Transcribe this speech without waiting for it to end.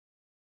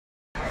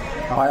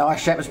Hi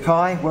Shepherd's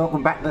Pie,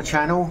 welcome back to the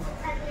channel.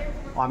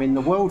 I'm in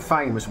the world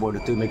famous, well, the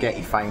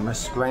Dumagetti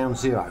famous Ground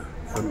Zero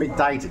for a big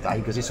day today,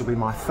 because this will be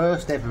my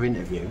first ever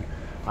interview,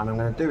 and I'm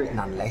going to do it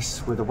none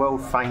less with the world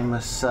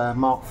famous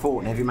Mark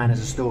Thornton. Every man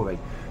has a story.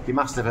 You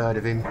must have heard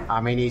of him. I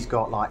mean, he's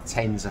got like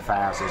tens of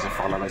thousands of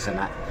followers and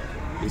that.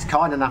 He's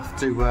kind enough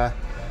to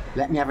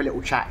let me have a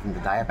little chat with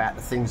him today about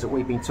the things that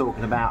we've been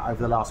talking about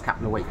over the last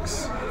couple of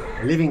weeks.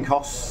 Living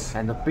costs,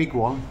 and the big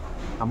one,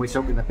 and we're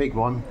talking the big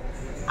one,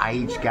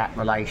 age gap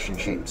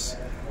relationships.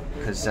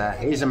 Because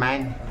here's a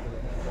man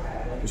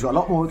who's got a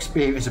lot more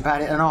experience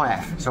about it than I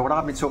have. So when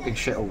I've been talking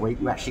shit all week,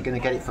 we're actually going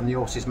to get it from the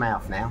horse's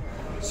mouth now.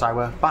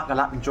 So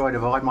buckle up, enjoy the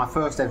ride. My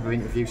first ever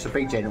interview, so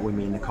be gentle with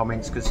me in the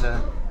comments, because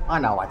I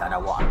know I don't know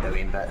what I'm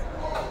doing, but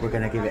we're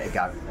going to give it a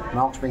go.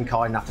 Mark's been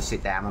kind enough to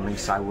sit down with me,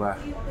 so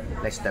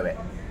let's do it.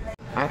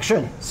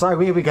 Action. So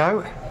here we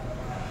go.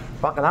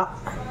 Buckle up.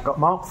 Got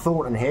Mark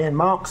Thornton here, and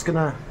Mark's going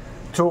to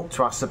talk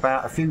to us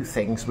about a few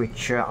things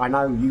which I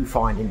know you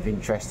find of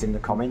interest in the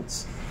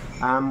comments.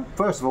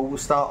 First of all, we'll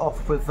start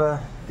off with the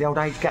old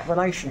age gap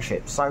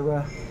relationship.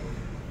 So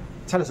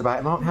tell us about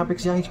it, Mark. How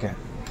big's the age gap?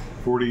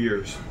 40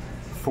 years.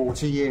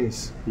 40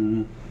 years.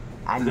 Mm-hmm.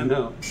 And, I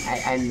know.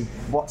 And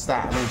what's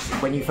that? I mean,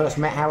 when you first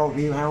met, how old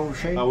were you? How old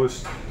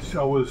was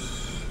she?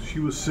 She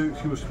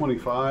was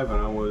 25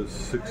 and I was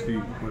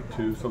 62,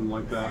 something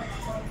like that,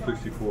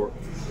 64.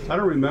 I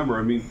don't remember.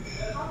 I mean,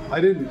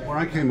 when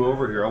I came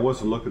over here, I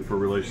wasn't looking for a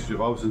relationship.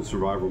 I was in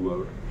survival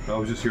mode. I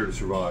was just here to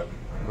survive.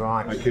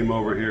 Right. I came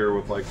over here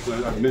with, like,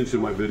 I've mentioned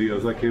in my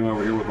videos, I came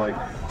over here with like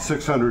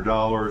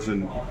 $600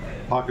 and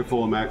pocket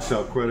full of maxed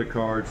out credit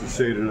cards, and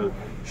stayed in a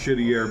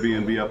shitty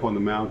Airbnb up on the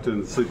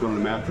mountain, sleeping on a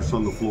mattress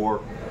on the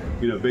floor,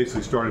 you know,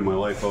 basically starting my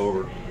life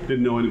over.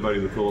 Didn't know anybody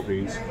in the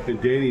Philippines,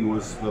 and dating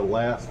was the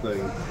last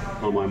thing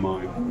on my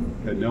mind.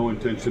 Had no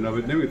intention of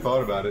it, never even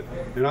thought about it.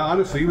 And I,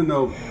 honestly, even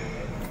though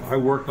I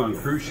worked on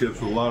cruise ships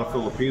with a lot of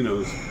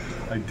Filipinos,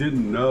 I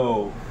didn't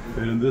know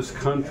that in this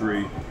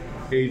country,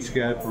 age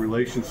gap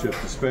relationships,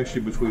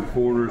 especially between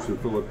foreigners and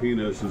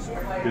Filipinos,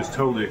 is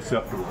totally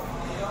acceptable.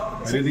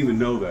 I didn't even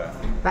know that.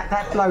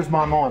 That blows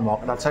my mind,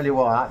 Mark, and I'll tell you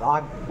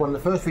why. One of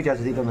the first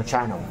videos I did on the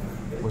channel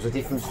was the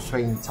difference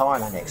between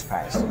Thailand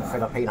expats and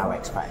Filipino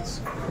expats.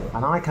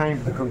 And I came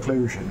to the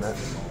conclusion that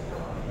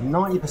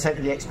 90%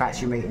 of the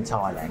expats you meet in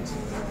Thailand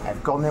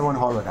have gone there on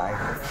holiday,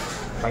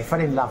 they fell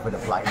in love with the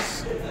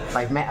place,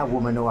 they've met a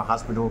woman or a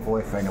husband or a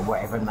boyfriend or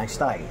whatever, and they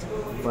stayed.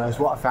 Whereas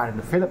what I found in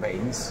the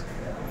Philippines,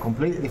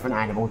 completely different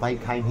animal, they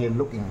came here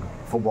looking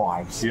for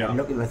wives, and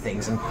looking for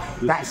things, and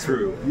that's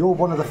true. You're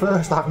one of the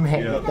first I've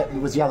met that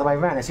was the other way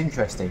around. It's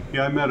interesting.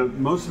 Yeah,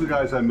 most of the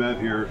guys I met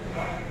here,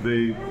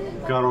 they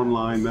got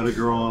online, met a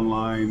girl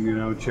online, you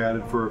know,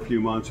 chatted for a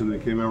few months, and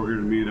then came over here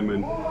to meet him,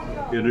 and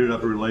it ended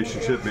up a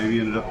relationship, maybe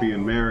ended up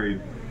being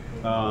married.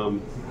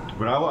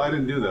 But I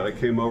didn't do that. I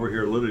came over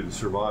here literally to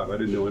survive. I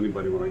didn't know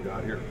anybody when I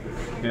got here.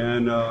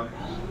 And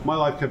my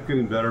life kept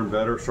getting better and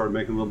better, started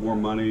making a little more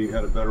money,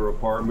 had a better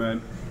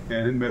apartment,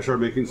 and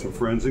started making some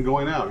friends and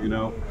going out, you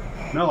know.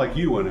 Not like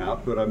you went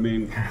out, but I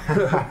mean,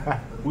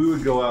 we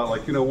would go out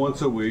like, you know,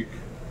 once a week,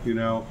 you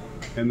know.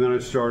 And then I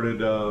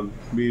started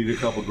meeting a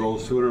couple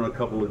girls, went on a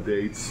couple of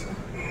dates.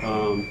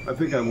 I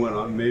think I went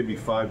on maybe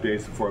 5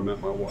 dates before I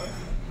met my wife.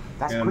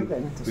 That's quick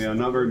then. Yeah,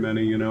 not very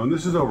many, you know. And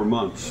this is over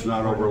months,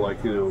 not over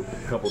like, you know,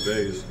 a couple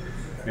days.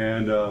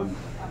 And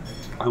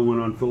I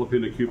went on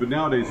Filipino Cupid.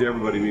 Nowadays,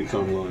 everybody meets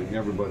online.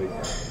 Everybody.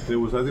 I think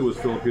it was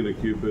Filipino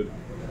Cupid,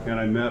 and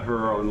I met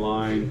her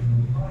online,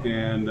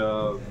 and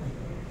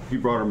he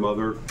brought her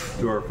mother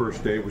to our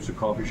first date, which is a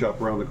coffee shop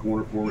around the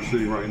corner from where we're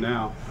sitting right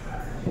now.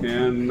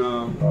 And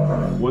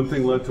one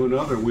thing led to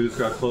another, and we just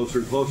got closer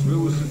and closer.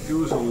 It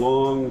was a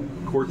long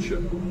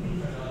courtship,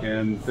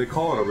 and they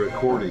call it already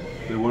courting.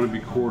 They want to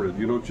be courted.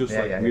 You don't just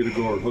meet a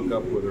girl and hook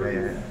up with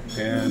her.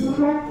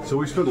 And so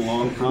we spent a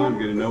long time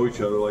getting to know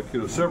each other, like, you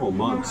know, several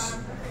months.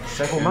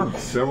 Several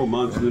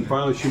months, and then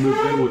finally she moved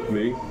in with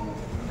me,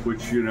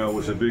 which, you know,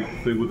 was a big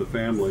thing with the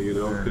family, you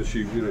know, because she,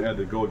 you know, had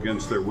to go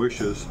against their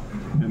wishes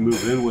and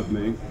move in with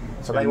me.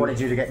 So they wanted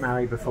you to get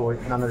married before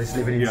none of this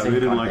living in. Yeah, they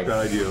didn't like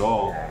that idea at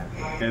all.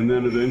 And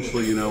then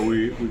eventually, you know,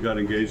 we got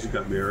engaged and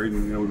got married,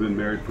 and, you know, we've been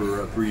married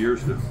for 3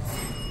 years now.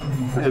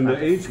 And the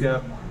age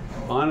gap,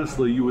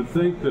 honestly, you would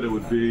think that it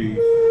would be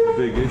a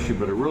big issue,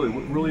 but it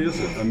really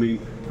isn't. I mean,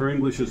 her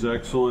English is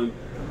excellent.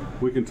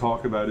 We can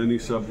talk about any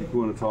subject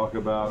we want to talk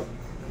about.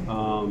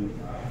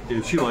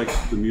 And she likes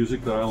the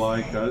music that I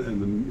like,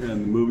 and the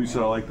movies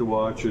that I like to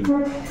watch, and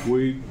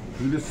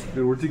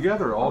we're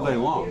together all day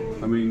long.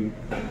 I mean,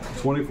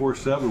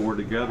 24/7 we're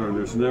together, and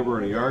there's never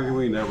any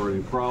arguing, never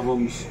any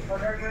problems,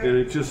 and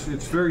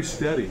it's very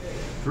steady.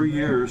 3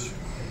 years,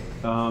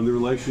 the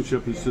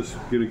relationship is just,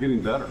 you know,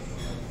 getting better,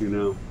 you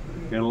know.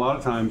 And a lot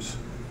of times,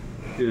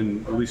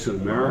 at least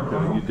in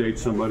America, you date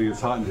somebody,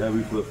 it's hot and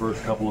heavy for the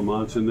first couple of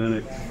months, and then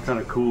it kind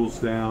of cools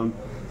down,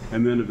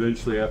 and then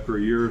eventually after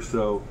a year or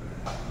so,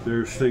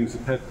 there's things,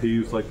 pet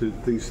peeves, like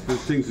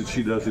there's things that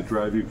she does that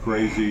drive you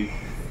crazy,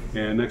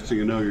 and next thing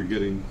you know,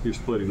 you're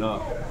splitting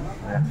up.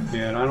 Yeah.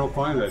 And I don't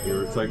find that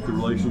here. It's like the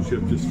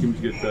relationship just seems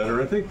to get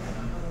better. I think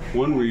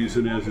one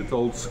reason is it's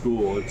old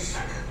school. It's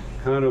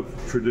kind of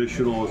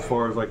traditional as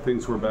far as like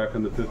things were back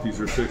in the 50s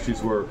or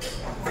 60s, where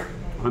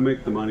I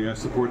make the money, I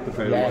support the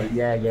family.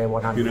 Yeah,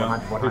 100, you know,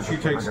 100, and she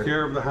takes 100.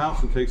 care of the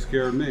house and takes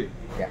care of me.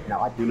 Yeah,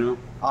 no, you know?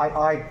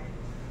 I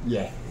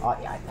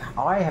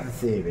have a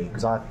theory,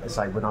 because I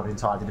say when I was in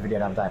Thailand, I did a video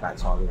the other day about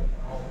Thailand.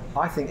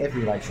 I think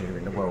every relationship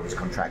in the world is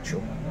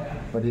contractual,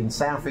 but in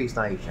Southeast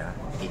Asia,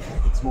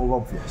 it's more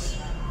obvious.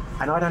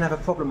 And I don't have a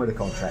problem with a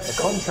contract.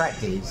 The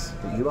contract is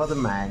that you are the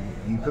man,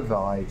 you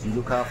provide, you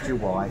look after your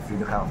wife, you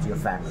look after your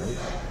family,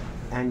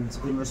 and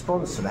in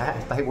response to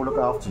that, they will look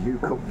after you,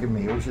 cook your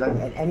meals,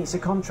 and it's a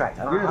contract.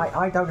 And Yeah.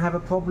 I don't have a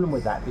problem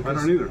with that, because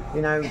I don't either.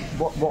 you know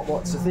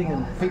what's the thing?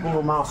 And people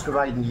will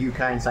masquerade in the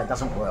UK and say it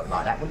doesn't work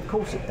like that. Well, of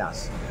course it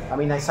does. I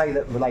mean, they say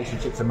that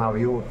relationships are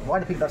Murray order. Why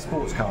do people have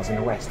sports cars in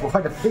the West?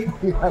 Why do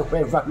people,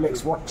 wear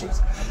Rolex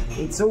watches?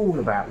 It's all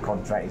about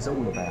contract. It's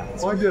all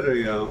about. Well,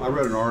 I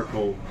read an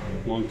article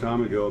a long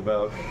time ago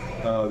about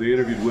they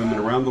interviewed women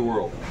around the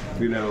world,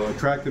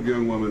 attractive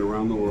young women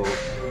around the world,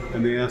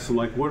 and they asked them,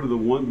 like, what are the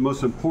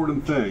most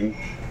important thing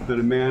that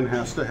a man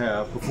has to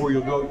have before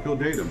you'll go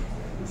date him?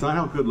 It's not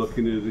how good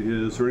looking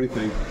he is or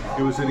anything.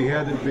 It was that he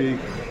had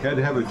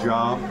to have a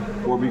job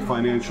or be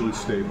financially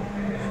stable.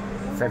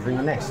 Feathering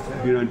the nest.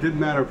 It didn't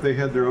matter if they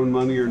had their own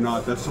money or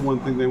not. That's the one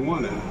thing they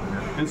wanted.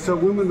 And so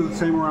women are the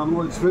same around the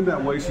world. It's been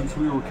that way since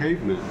we were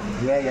cavemen.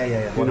 Yeah.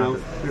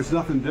 There's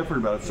nothing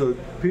different about it. So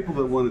people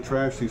that want to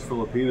trash these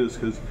Filipinas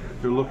because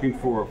they're looking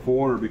for a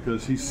foreigner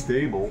because he's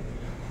stable,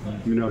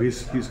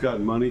 he's got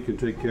money, can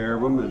take care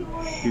of them,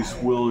 and he's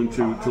willing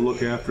to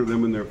look after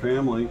them and their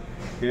family.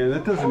 And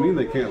that doesn't mean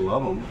they can't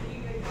love them.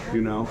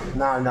 No.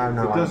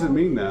 It doesn't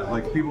mean that.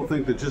 Like, people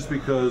think that just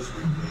because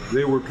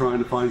they were trying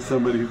to find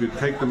somebody who could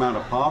take them out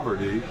of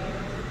poverty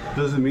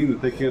doesn't mean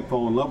that they can't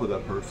fall in love with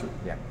that person.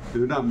 Yeah.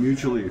 They're not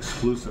mutually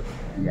exclusive.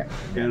 Yeah.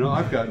 And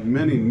I've got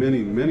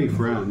many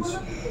friends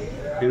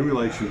in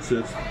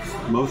relationships.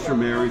 Most are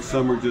married,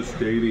 some are just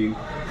dating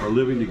or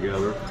living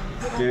together.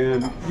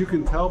 And you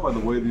can tell by the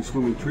way these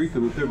women treat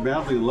them that they're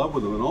madly in love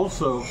with them. And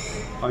also,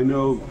 I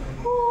know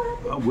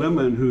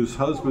women whose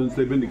husbands,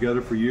 they've been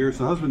together for years,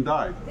 the husband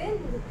died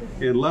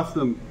and left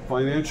them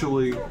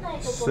financially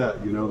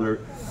set.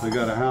 They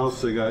got a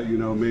house, they got,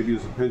 maybe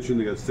as a pension,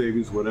 they got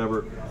savings,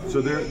 whatever.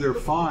 So they're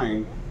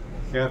fine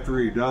after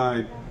he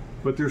died,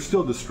 but they're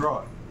still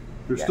distraught.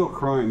 They're still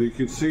crying. You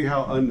can see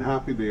how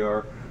unhappy they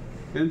are.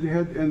 And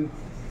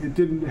it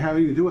didn't have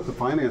anything to do with the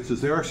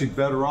finances. They're actually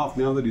better off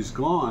now that he's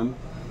gone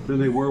than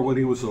they were when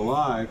he was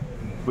alive,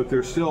 but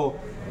they're still,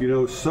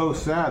 so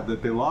sad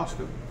that they lost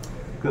him,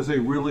 because they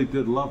really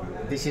did love him.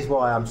 This is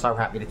why I'm so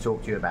happy to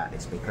talk to you about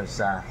this, because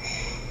I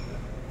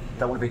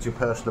don't want to be too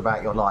personal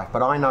about your life,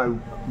 but I know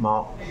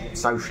Mark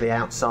socially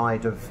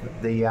outside of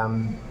the,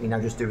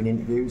 just doing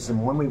interviews.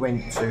 And when we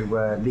went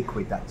to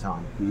Liquid that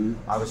time,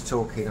 I was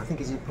talking, I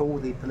think, is it Paul,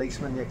 the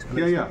policeman, the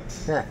ex-policeman?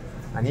 Yeah.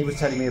 And he was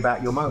telling me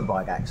about your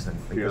motorbike accident,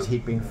 because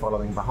he'd been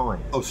following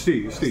behind. Oh,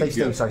 Steve.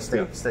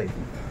 Steve.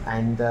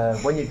 And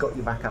when you got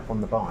you back up on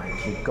the bike,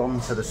 you'd gone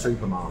to the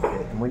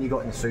supermarket, and when you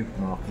got in the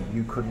supermarket,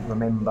 you couldn't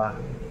remember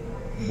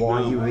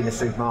why you were in the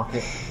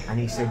supermarket, and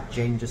he said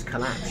Jen just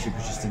collapsed. She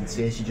was just in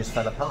tears. She just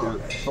fell apart.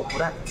 But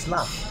that's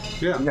love.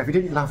 Yeah. If you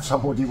didn't love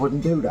someone, you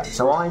wouldn't do that.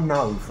 So I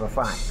know for a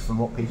fact, from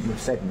what people have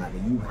said, that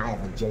you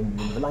have a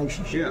genuine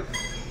relationship. Yeah.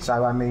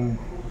 So I mean,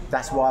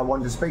 that's why I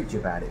wanted to speak to you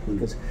about it,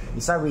 because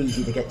it's so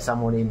easy to get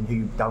someone in who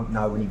you don't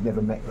know and you've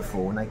never met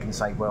before, and they can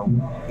say, well,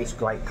 it's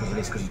great because of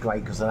this, because it's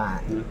great because of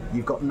that.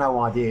 You've got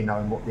no idea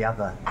knowing what the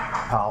other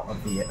part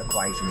of the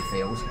equation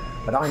feels.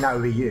 But I know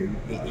with you,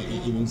 it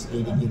is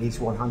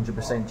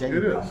 100%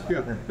 genuine. It is,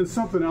 yeah. And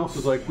something else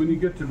is, like, when you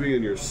get to be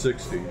in your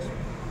 60s,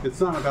 it's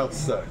not about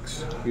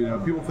sex.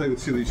 People think,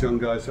 see these young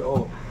guys say,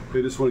 oh,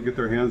 they just want to get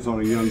their hands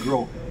on a young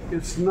girl.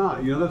 It's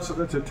not.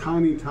 That's a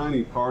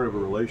tiny part of a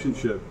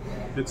relationship.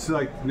 It's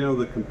like,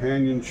 the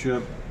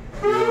companionship,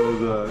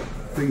 the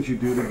things you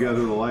do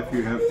together, the life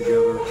you have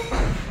together,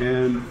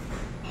 and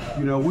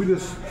we're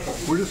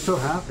just so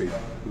happy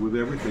with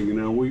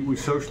everything. We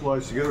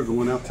socialize together,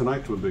 going out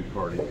tonight to a big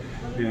party,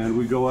 and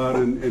we go out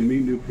and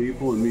meet new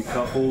people and meet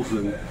couples,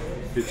 and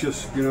it's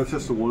just it's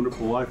just a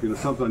wonderful life.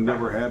 Something I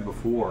never had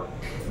before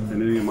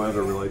in any of my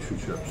other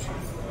relationships.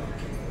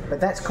 But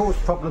that's caused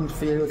problems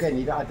for you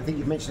again. I think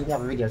you've mentioned in the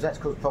other videos, that's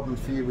caused problems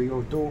for you with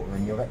your daughter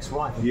and your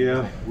ex-wife.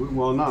 Yeah,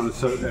 well, not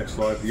an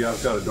ex-wife. Yeah,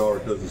 I've got a daughter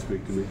that doesn't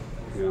speak to me,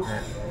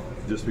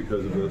 just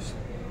because of this.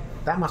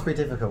 That must be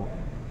difficult.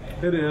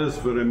 It is,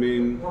 but I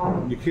mean,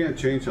 you can't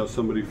change how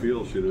somebody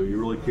feels. You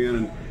really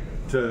can.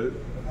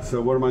 So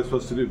what am I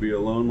supposed to do? Be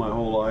alone my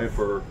whole life,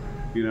 or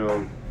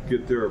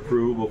get their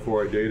approval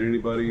before I date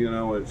anybody?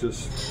 It's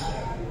just,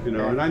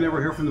 and I never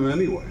hear from them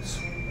anyways.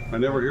 I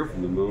never hear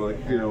from them. I'm like,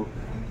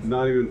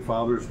 not even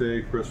Father's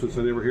Day, Christmas,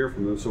 I never hear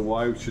from them. So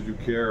why should you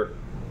care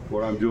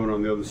what I'm doing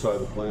on the other side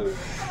of the planet.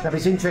 No, but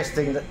it's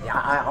interesting that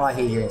I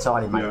hear you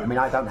entirely, mate. Yeah. I mean,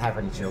 I don't have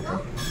any children,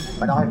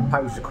 but I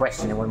posed a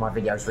question in one of my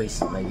videos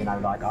recently. You know,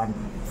 like I'm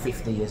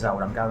 50 years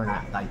old, I'm going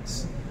out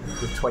dates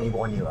with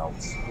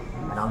 21-year-olds,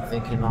 and I'm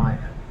thinking like,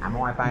 am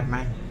I a bad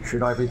man?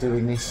 Should I be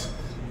doing this?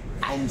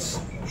 And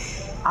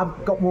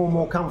I've got more and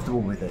more comfortable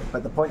with it.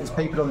 But the point is,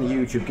 people on the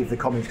YouTube give the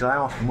comments because I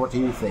ask them, what do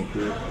you think?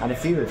 Yeah. And a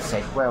few have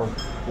said, well,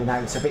 you know,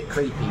 it's a bit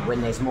creepy when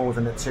there's more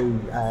than a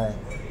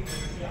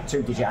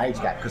two-digit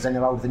age gap because then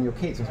they're older than your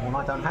kids. And well,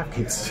 I don't have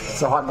kids,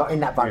 so I'm not in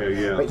that boat.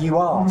 Yeah, yeah. But you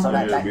are, so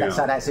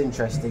that's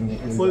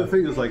interesting. Well, the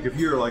thing is, like, if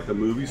you're like a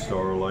movie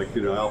star, like,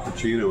 you know, Al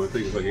Pacino, I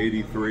think it's like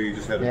 83,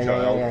 just had a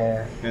child,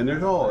 and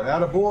they're all,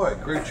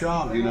 attaboy, great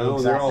job, you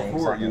know, they're all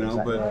for it, you know.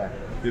 But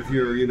if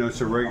you're, you know, it's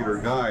a regular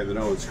guy, then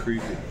it's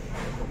creepy.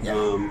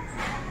 Yeah.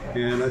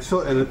 And I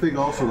think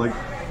also, like,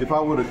 if I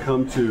would have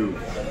come to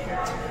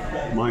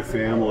my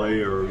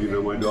family or, you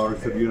know, my daughter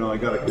said, you know, I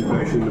got a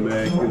confession to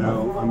make, you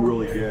know, I'm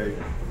really gay,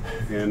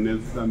 and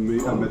I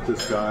met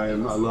this guy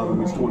and I love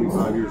him, he's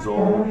 25 years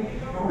old,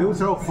 they would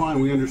say, oh, fine,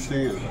 we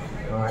understand.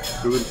 Right.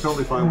 They would be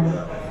totally fine with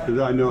that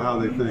because I know how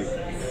they think.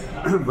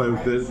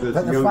 But that's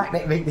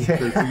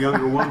a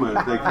younger woman,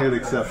 they can't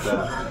accept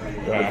that.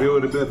 Yeah.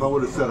 If I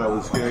would have said I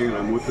was gay and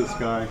I'm with this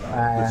guy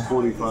that's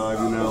 25,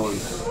 you know, and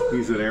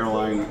he's an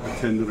airline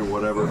attendant or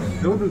whatever,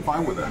 they would have been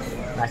fine with that.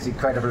 That's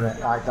incredible.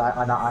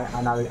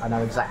 I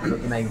know exactly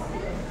what you mean.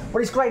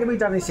 Well, it's great that we've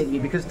done this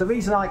interview because the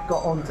reason I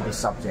got onto this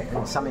subject,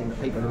 and it's something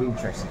that people are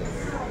interested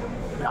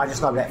in, I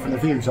just know that from the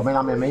views. I mean,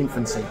 I'm in my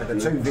infancy, but the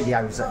two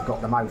videos that got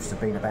the most have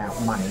been about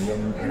money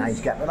and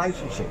age gap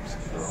relationships.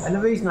 And the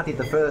reason I did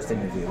the first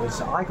interview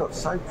was I got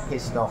so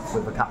pissed off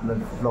with a couple of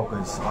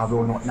vloggers I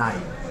will not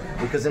name,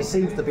 because there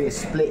seems to be a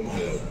split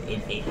here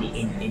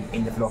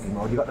in the vlogging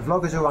world. You've got the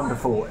vloggers who are under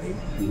 40,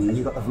 and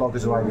you've got the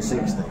vloggers who are over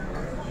 60.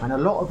 And a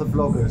lot of the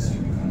vloggers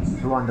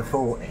who are under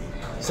 40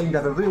 seem to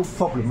have a real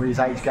problem with these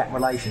age gap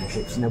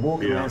relationships, and they're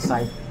walking around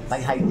saying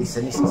they hate this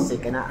and this is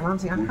sick and that, and I'm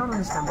thinking, I can't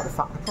understand what the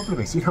fuck the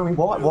problem is. You know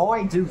what I mean?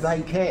 Why do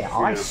they care?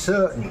 I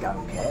certainly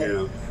don't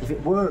care. If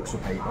it works for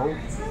people,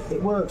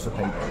 it works for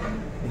people.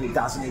 If it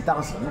doesn't, it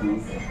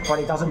doesn't. But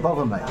it doesn't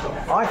bother me.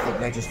 I think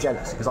they're just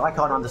jealous because I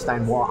can't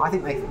understand why. I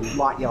think they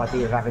like the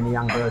idea of having the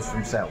young birds for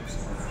themselves,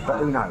 but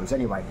who knows?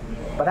 Anyway,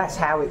 but that's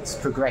how it's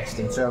progressed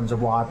in terms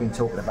of what I've been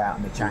talking about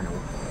on the channel.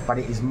 But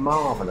it is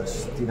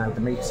marvellous, you know, to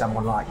meet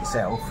someone like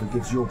yourself who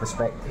gives your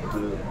perspective,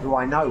 who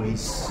I know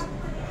is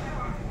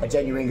a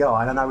genuine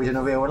guy, and I know he's in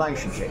a real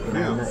relationship. You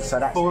know? So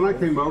that's. Well, when I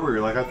came over here,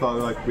 like I thought,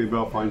 like maybe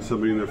I'll find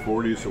somebody in their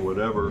 40s or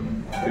whatever,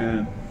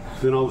 and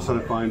then all of a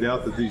sudden I find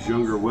out that these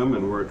younger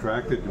women were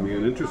attracted to me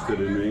and interested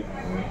in me,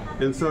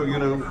 and so, you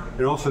know,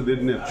 and also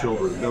didn't have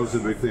children. That was the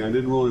big thing. I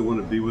didn't really want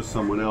to be with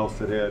someone else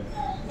that had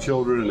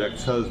children, an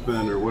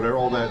ex-husband, or whatever,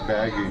 all that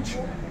baggage.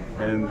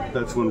 And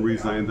that's one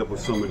reason I ended up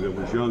with somebody that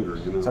was younger,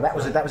 you know. So that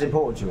was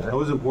important to you, was it? That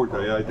was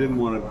important. I didn't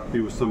want to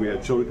be with somebody that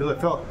had children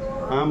because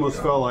I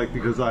almost felt like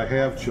because I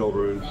have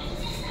children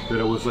that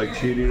it was like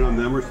cheating on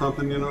them or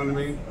something, you know what I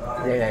mean?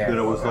 Yeah. That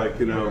it was like,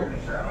 you know,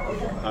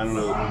 I don't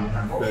know,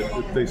 that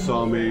if they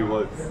saw me,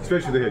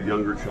 especially if they had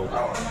younger children,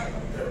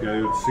 you know,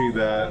 they would see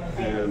that,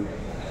 and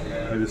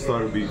I just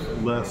thought it would be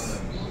less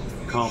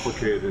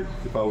complicated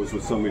if I was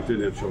with somebody who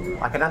didn't have children.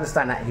 I can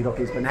understand that if you've got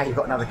kids, but now you've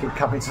got another kid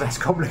coming, so that's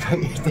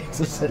complicated.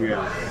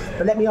 Yeah.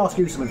 But let me ask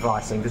you some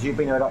advice then, because you've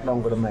been here a lot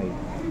longer than me.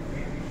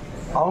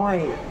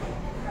 I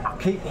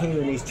keep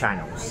hearing these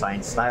channels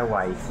saying stay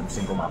away from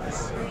single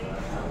mothers.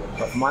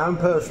 But from my own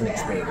personal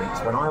experience,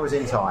 when I was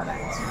in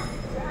Thailand,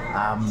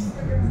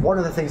 one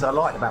of the things I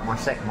liked about my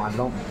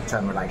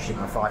long-term relationship,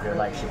 my 5-year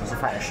relationship, was the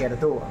fact that she had a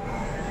daughter.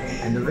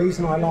 And the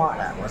reason I liked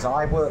that was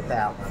I worked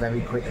out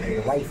very quickly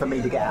the way for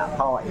me to get out of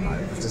party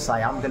mode was to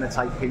say I'm going to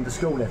take him to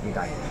school every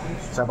day.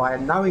 So by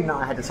knowing that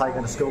I had to take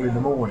her to school in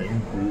the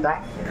morning,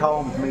 that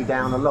calmed me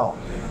down a lot.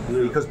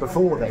 Because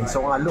before then,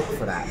 so I looked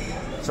for that.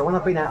 So when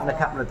I've been out on a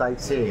couple of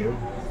dates here,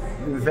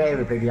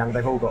 invariably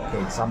they've all got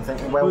kids. So I'm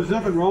thinking, well, there's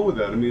nothing wrong with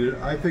that. I mean,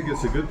 I think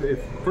it's a good thing.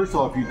 First of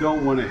all, if you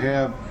don't want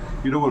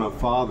to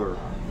father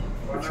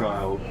a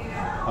child.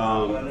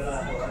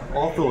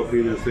 All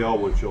Filipinos, they all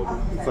want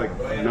children. It's like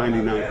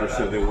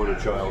 99% they want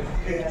a child.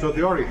 So if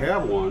they already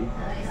have one,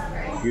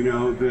 you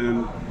know,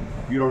 then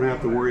you don't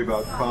have to worry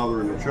about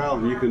fathering a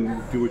child, and you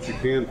can do what you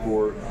can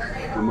for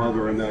the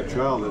mother and that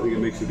child. I think it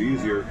makes it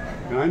easier.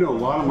 And I know a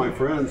lot of my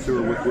friends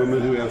who are with women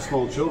who have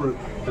small children,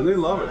 and they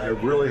love it. They're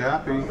really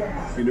happy,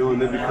 you know,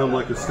 and they become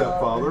like a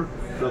stepfather.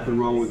 Nothing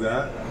wrong with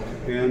that.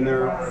 And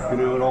they're, you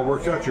know, it all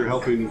works out. You're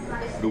helping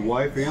the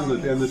wife and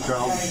the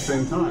child at the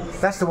same time.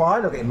 That's the way I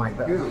look at it, mate.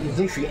 But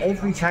literally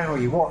every channel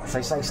you watch,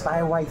 they say stay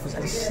away from.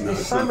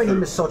 There's so many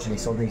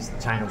misogynists on these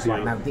channels,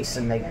 like now this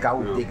and they're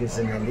gold diggers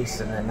and then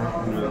this and then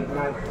that. You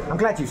know, I'm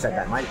glad you said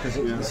that, mate, because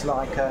it's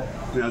like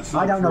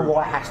I don't know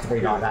why it has to be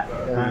like that.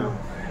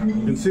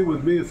 And see,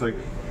 with me, it's like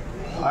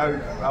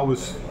I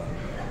was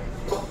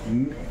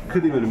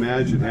couldn't even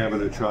imagine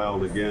having a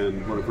child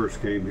again when I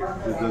first came here.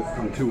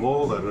 I'm too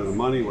old, I don't have the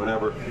money,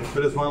 whatever.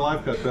 But as my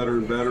life got better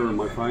and better and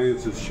my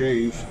finances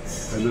changed,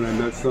 and then I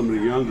met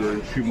somebody younger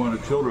and she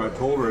wanted children, I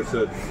told her, I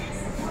said,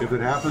 if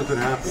it happens, it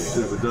happens.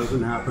 And if it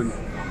doesn't happen,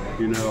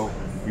 you know,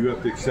 you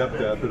have to accept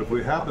that. But if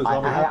it happens,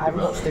 I'll be happy. I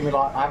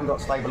haven't got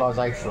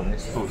stabilisation on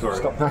this. Oh, sorry.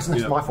 Stop. That's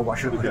my fault. I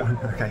should have done.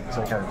 Okay, it's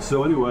okay.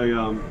 So anyway, you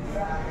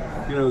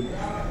know,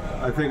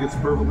 I think it's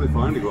perfectly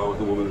fine to go out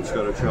with a woman that's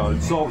got a child.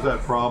 It solves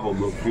that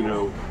problem of, you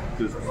know,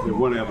 they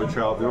want to have a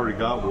child, they already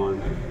got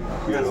one.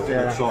 You know,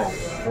 that's solved.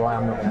 Why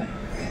I'm not.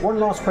 One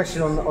last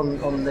question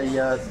on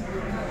the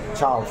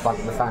child front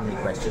of the family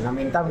question. I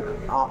mean,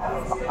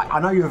 I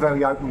know you're a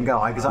very open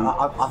guy because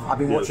I've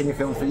been watching your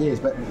films for years,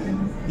 but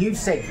you've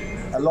said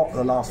a lot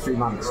the last few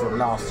months or the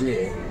last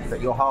year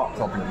that your heart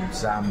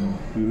problems, that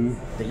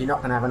you're not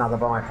going to have another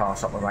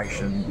bypass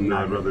operation. No,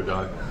 I'd rather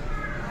die.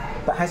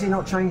 But has it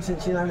not changed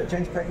since you know that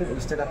Jen's pregnant? Or you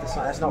still have to say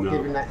that's not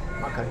giving that?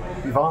 Okay,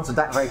 you've answered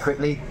that very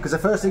quickly. Because the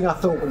first thing I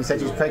thought when you said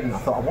she's pregnant, I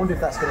thought, I wonder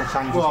if that's going to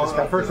change. Well,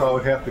 first of all, I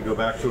would have to go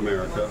back to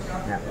America.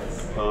 Yeah.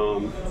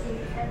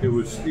 It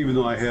was, even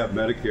though I have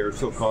Medicare, it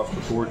still costs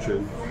a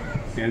fortune.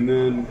 And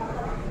then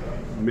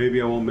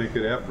maybe I won't make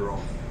it after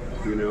all,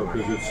 you know,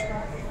 because it's,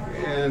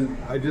 and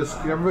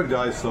everybody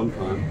dies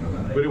sometime.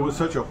 But it was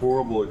such a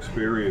horrible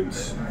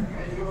experience.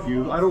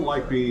 I don't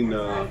like being,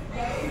 not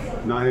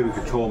having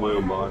control of my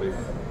own body.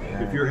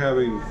 If you're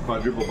having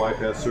quadruple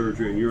bypass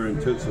surgery and you're in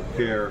intensive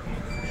care,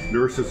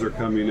 nurses are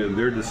coming in,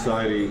 they're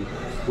deciding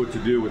what to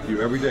do with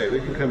you every day. They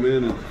can come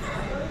in and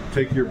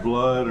take your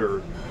blood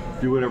or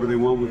do whatever they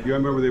want with you. I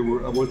remember they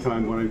were, at one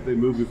time when they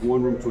moved me from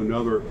one room to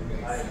another,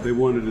 they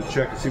wanted to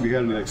check to see if you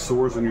had any like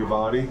sores on your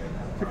body.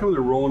 They come,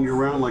 they're rolling you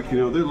around like, you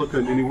know, they're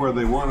looking anywhere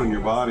they want on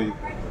your body,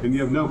 and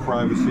you have no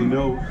privacy,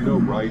 no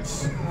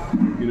rights.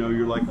 You know,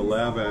 you're like a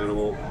lab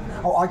animal.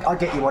 Oh, I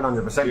get you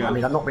 100%. Yeah. I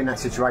mean, I've not been in that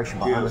situation,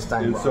 but I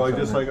understand. And so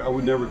I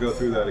would never go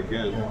through that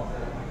again.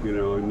 You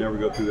know, I'd never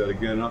go through that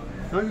again. I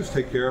just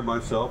take care of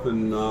myself,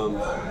 and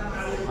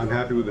I'm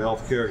happy with the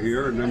health care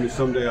here. And I mean,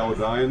 someday I will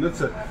die, and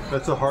that's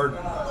a hard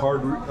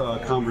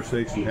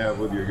conversation to have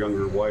with your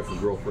younger wife or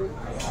girlfriend.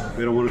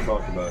 They don't want to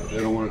talk about it. They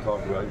don't want to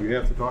talk about it. You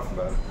have to talk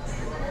about it.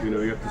 You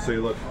know, you have to say,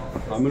 look,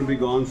 I'm going to be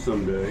gone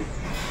someday,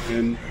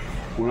 and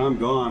when I'm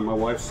gone, my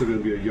wife's still going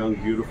to be a young,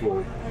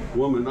 beautiful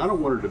woman. I don't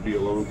want her to be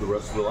alone for the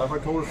rest of her life. I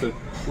told her that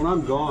when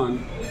I'm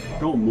gone,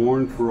 don't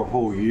mourn for a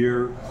whole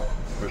year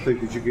or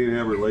think that you can't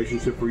have a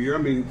relationship for a year.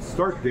 I mean,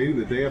 start dating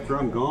the day after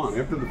I'm gone,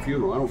 after the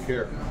funeral. I don't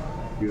care.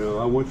 You know,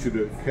 I want you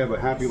to have a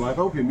happy life.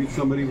 I hope you meet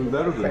somebody even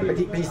better than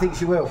me. But you think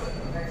she will?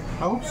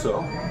 I hope so.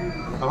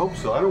 I hope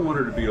so. I don't want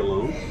her to be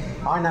alone.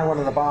 I know one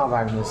of the bar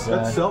owners.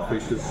 That's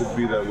selfish to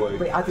be that way.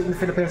 But I think the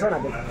Philippines, I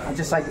don't know, I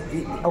just say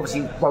it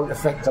obviously won't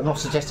affect. I'm not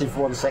suggesting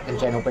for the second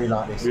gen will be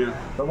like this. Yeah.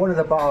 But one of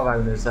the bar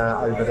owners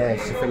over there,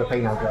 she's a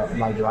Filipino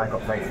lady I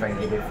got very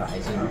friendly with,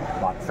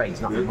 like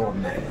friends, nothing more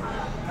than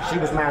that. She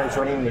was married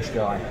to an English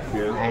guy,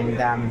 and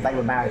they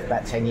were married for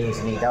about 10 years,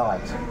 and he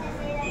died.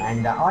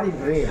 And I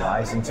didn't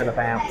realise until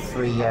about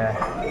 3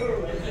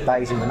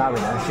 days into knowing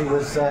her, she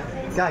was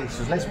gay, she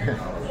was lesbian.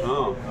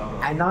 Oh.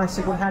 And I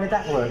said, well, how did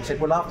that work? She said,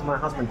 well, after my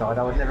husband died,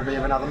 I would never be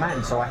with another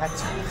man, so I had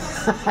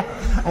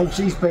to. And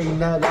she's been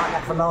like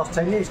that for the last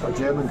 10 years. Got a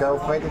German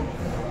girlfriend,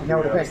 and you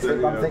know the best of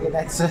it. I'm thinking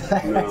that's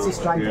a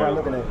strange way of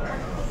looking at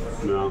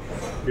it. No.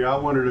 Yeah, I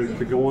want her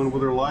to go on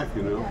with her life,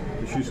 you know.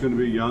 She's going to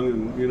be young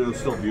and, you know,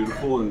 still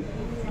beautiful, and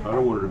I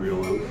don't want her to be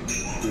alone.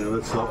 You know,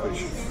 that's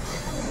selfish.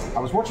 I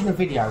was watching a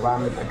video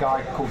a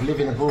guy called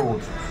Living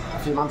Abroad a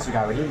few months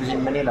ago, and he was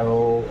in Manila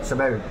or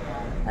Cebu,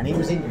 and he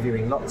was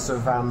interviewing lots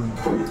of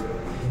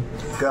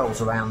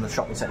girls around the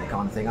shopping centre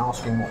kind of thing,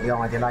 asking what the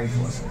ideal age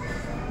was.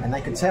 And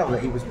they could tell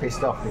that he was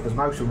pissed off because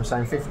most of them were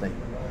saying 50.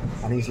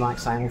 And he's like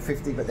saying, well,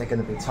 50, but they're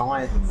going to be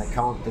tired and they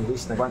can't do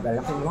this and they won't be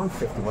able to. I'm thinking, well, I'm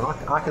 50,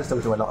 well, I can still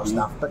do a lot of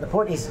stuff. But the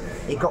point is,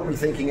 it got me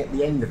thinking at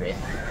the end of it,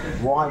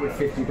 why would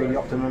 50 be the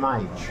optimum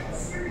age?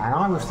 And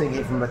I was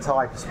thinking from a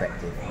Thai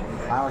perspective.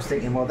 I was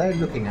thinking, well, they're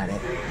looking at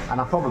it, and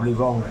I'm probably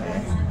wrong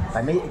here.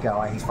 They meet a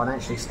guy, he's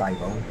financially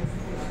stable,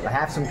 they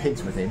have some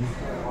kids with him.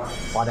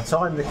 By the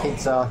time the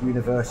kids are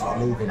university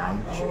leaving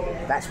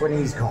age, that's when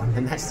he's gone,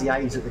 and that's the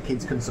age that the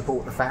kids can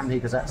support the family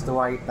because that's the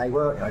way they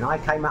work. And I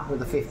came up with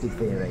the 50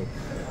 theory.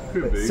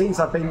 But since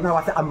I've been,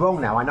 I'm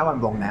wrong now. I know I'm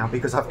wrong now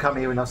because I've come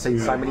here and I've seen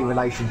so many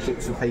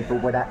relationships with people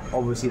where that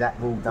obviously that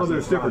rule doesn't. Well,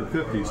 there's different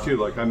 50s too.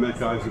 Like I met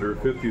guys that are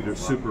 50, they're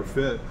super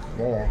fit.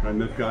 Yeah. I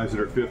met guys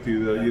that are 50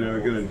 that are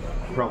going to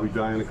probably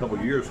die in a couple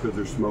of years because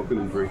they're smoking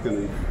and drinking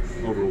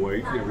and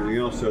overweight and everything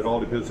else. So it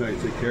all depends how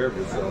you take care of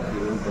yourself, you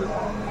know.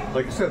 But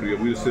like I said,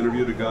 we just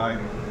interviewed a guy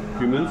a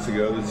few minutes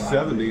ago that's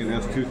 70 and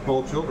has 2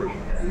 small children.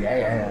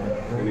 Yeah.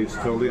 And he's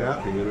totally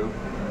happy, you know.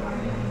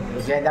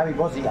 Yeah, no, he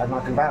was. I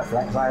can vouch for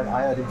that because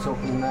I heard him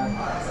talking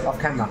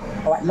off camera.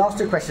 All right, last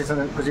 2 questions,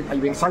 because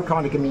you've been so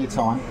kind to give me your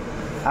time.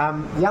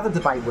 The other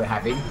debate we're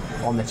having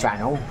on the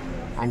channel,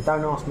 and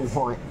don't ask me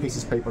why it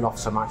pisses people off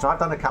so much. I've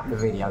done a couple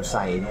of videos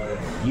saying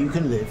you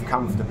can live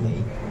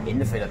comfortably in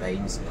the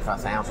Philippines for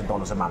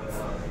 $1,000 a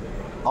month.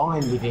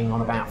 I'm living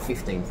on about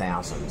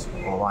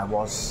 15,000, or I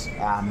was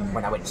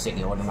when I went to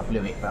City Oil and I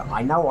blew it. But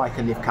I know I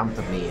can live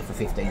comfortably here for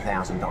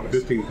 $15,000.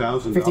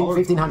 $15,000.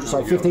 $1,500.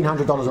 So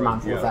 $1,500 a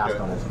month, or Yeah,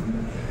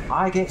 $1,000.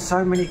 I get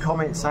so many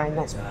comments saying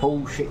that's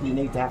bullshit. You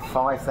need to have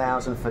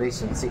 5,000 for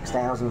this and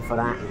 6,000 for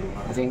that.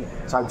 I think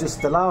so.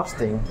 Just the last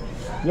thing,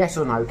 yes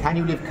or no? Can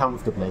you live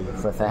comfortably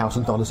for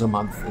 $1,000 a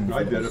month in the I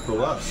Philippines? did it for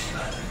less.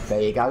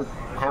 There you go.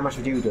 How much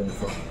would you do it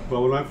for?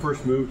 Well, when I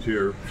first moved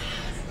here,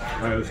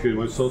 I was getting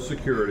my Social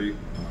Security,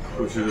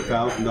 which is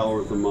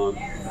 $1,000 a month,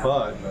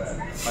 but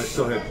I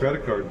still had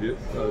credit card debt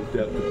to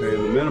pay.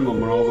 And the minimum,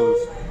 when all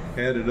those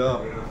added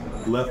up,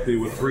 left me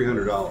with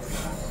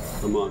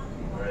 $300 a month.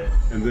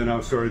 And then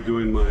I started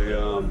doing my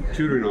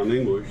tutoring on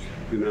English.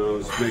 You know, I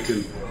was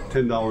making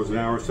 $10 an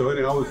hour. So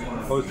anyway, I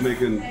was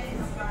making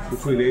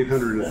between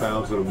 $800 and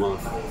 $1,000 a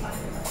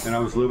month. And I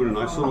was living in a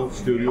nice little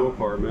studio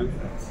apartment.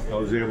 I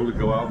was able to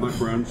go out with my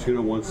friends, you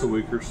know, once a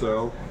week or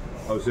so.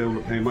 I was able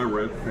to pay my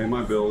rent, pay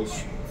my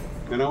bills,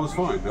 and I was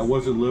fine. I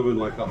wasn't living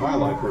like a high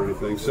life or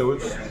anything. So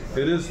it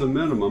is the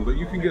minimum, but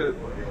you can get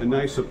a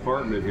nice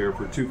apartment here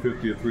for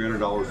 $250 to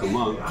 $300 a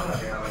month.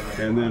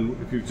 And then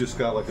if you've just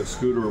got like a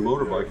scooter or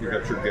motorbike, you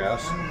got your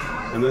gas,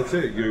 and that's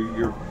it.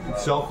 Your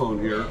cell phone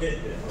here,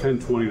 $10,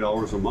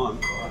 $20 a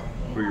month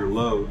for your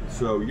load.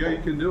 So yeah,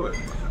 you can do it.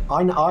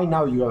 I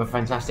know you have a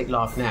fantastic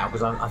life now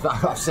because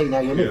I've seen how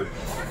you live.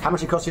 Yeah. How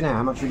much it costs you now?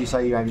 How much would you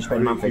say you have to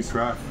spend I monthly? keep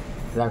track.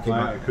 Okay,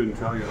 I couldn't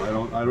tell you.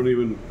 I don't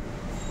even.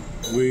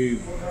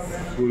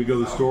 When we go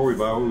to the store, we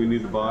buy what we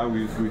need to buy.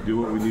 We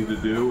do what we need to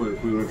do. And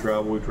if we want to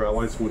travel, we travel.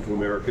 I just went to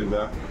America and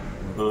back.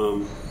 I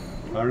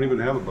don't even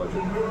have a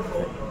budget.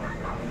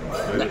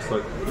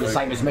 The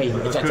same as me.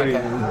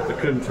 I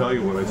couldn't tell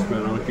you what I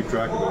spent. I don't keep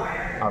track of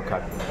it.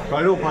 Okay. But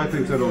I don't buy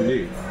things I don't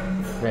need.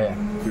 Yeah.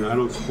 You know, I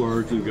don't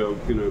splurge and go,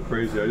 you know,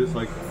 crazy. I just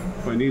like,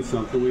 if I need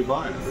something, we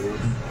buy it. You know?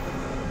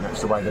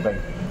 That's the way to be.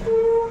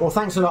 Well,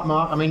 thanks a lot,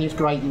 Mark. I mean, it's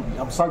great.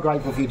 I'm so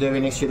grateful for you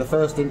doing this. You're the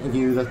first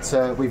interview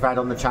that we've had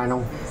on the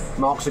channel.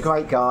 Mark's a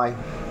great guy.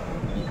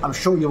 I'm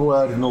sure you've all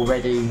heard of him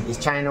already. His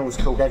channel's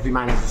called Every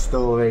Man Has a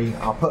Story.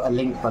 I'll put a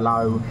link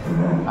below.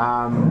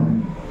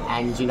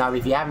 And, you know,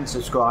 if you haven't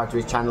subscribed to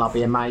his channel, I'll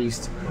be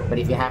amazed. But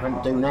if you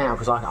haven't, do now,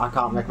 because I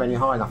can't recommend you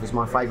high enough. It's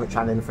my favourite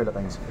channel in the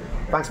Philippines.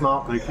 Thanks,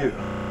 Mark. Thank you.